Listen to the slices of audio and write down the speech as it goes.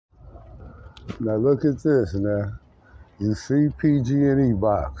Now look at this now. You see PG&E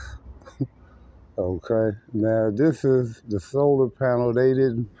box. Okay. Now this is the solar panel. They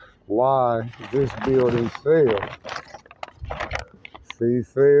didn't why this building failed. See,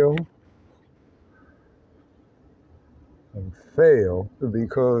 failed and failed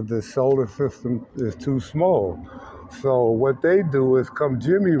because the solar system is too small. So what they do is come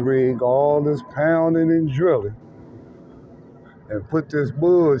jimmy rig all this pounding and drilling and put this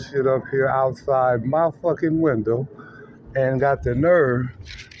bullshit up here outside my fucking window and got the nerve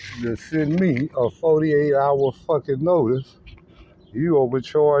to send me a 48-hour fucking notice. You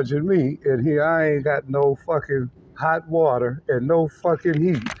overcharging me, and here I ain't got no fucking hot water and no fucking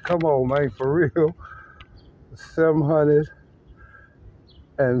heat. Come on, man, for real.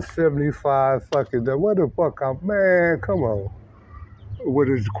 775 fucking, what the fuck, man, come on. With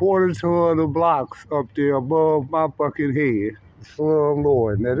his quarter ton of blocks up there above my fucking head. Slum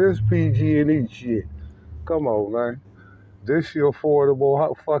Lord. Now this PG&E shit. Come on, man. This your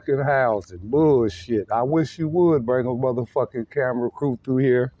affordable fucking housing. Bullshit. I wish you would bring a motherfucking camera crew through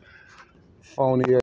here. Phony